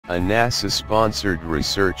A NASA-sponsored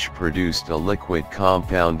research produced a liquid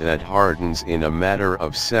compound that hardens in a matter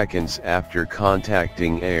of seconds after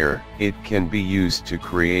contacting air. It can be used to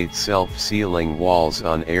create self-sealing walls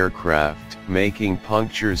on aircraft, making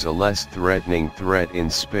punctures a less threatening threat in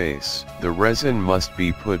space. The resin must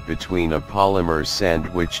be put between a polymer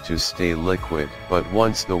sandwich to stay liquid, but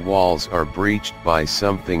once the walls are breached by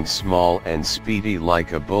something small and speedy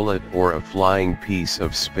like a bullet or a flying piece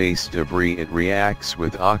of space debris, it reacts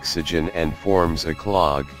with oxygen and forms a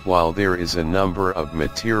clog. While there is a number of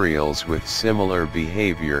materials with similar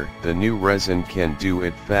behavior, the new resin can do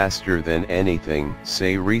it faster than anything,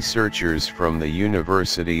 say researchers from the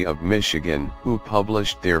University of Michigan, who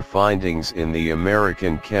published their findings in the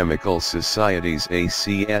American Chemical Society's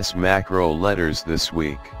ACS macro letters this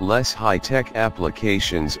week. Less high-tech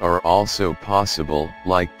applications are also possible,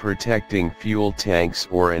 like protecting fuel tanks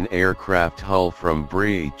or an aircraft hull from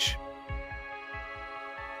breach.